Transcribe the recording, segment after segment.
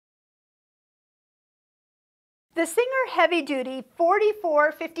The Singer Heavy Duty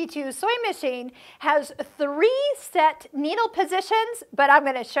 4452 sewing machine has 3 set needle positions, but I'm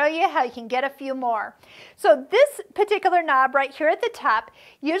going to show you how you can get a few more. So this particular knob right here at the top,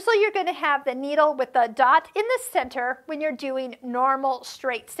 usually you're going to have the needle with the dot in the center when you're doing normal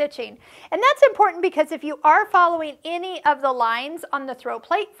straight stitching. And that's important because if you are following any of the lines on the throw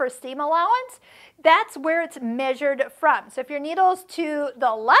plate for seam allowance, that's where it's measured from. So if your needle's to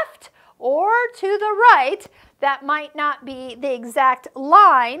the left or to the right, that might not be the exact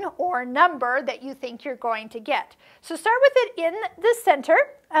line or number that you think you're going to get. So start with it in the center.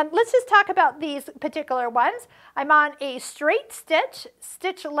 Let's just talk about these particular ones. I'm on a straight stitch,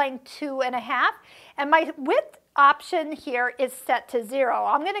 stitch length 2.5, and my width option here is set to 0.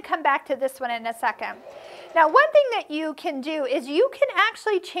 I'm going to come back to this one in a second. Now, one thing that you can do is you can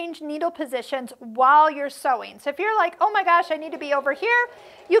actually change needle positions while you're sewing. So if you're like, oh my gosh, I need to be over here,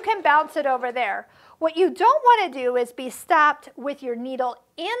 you can bounce it over there. What you don't want to do is be stopped with your needle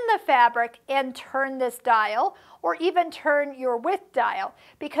in the fabric and turn this dial, or even turn your width dial,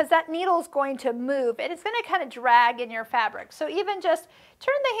 because that needle is going to move and it's going to kind of drag in your fabric. So even just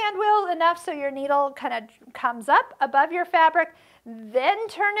turn the hand wheel enough so your needle kind of comes up above your fabric, then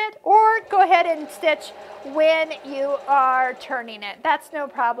turn it, or go ahead and stitch when you are turning it. That's no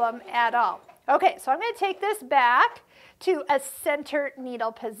problem at all. Okay, so I'm going to take this back to a center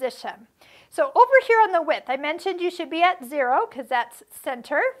needle position. So over here on the width, I mentioned you should be at 0 because that's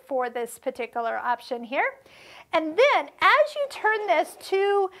center for this particular option here. And then as you turn this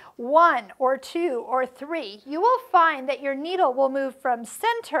to 1 or 2 or 3, you will find that your needle will move from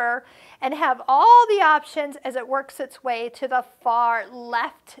center and have all the options as it works its way to the far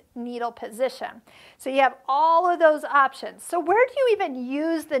left needle position. So you have all of those options. So where do you even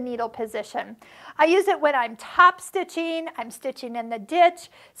use the needle position? I use it when I'm top stitching, I'm stitching in the ditch.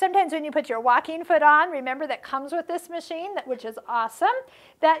 Sometimes when you put your walking foot on, remember that comes with this machine, which is awesome.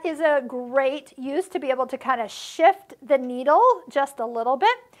 That is a great use to be able to kind of shift the needle just a little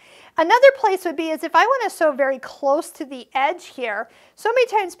bit. Another place would be is if I want to sew very close to the edge here. So many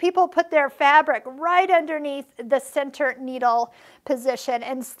times people put their fabric right underneath the center needle position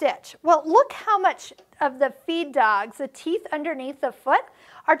and stitch. Well, look how much of the feed dogs, the teeth underneath the foot,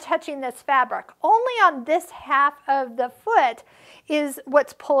 are touching this fabric. Only on this half of the foot is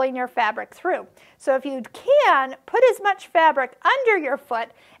what's pulling your fabric through. So if you can, put as much fabric under your foot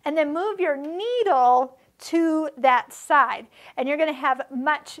and then move your needle to that side, and you're going to have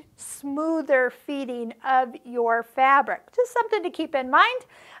much smoother feeding of your fabric. Just something to keep in mind.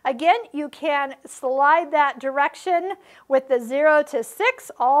 Again, you can slide that direction with the 0 to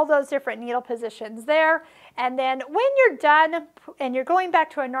 6, all those different needle positions there. And then when you're done and you're going back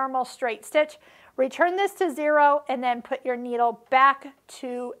to a normal straight stitch, return this to 0 and then put your needle back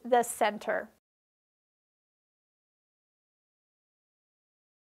to the center.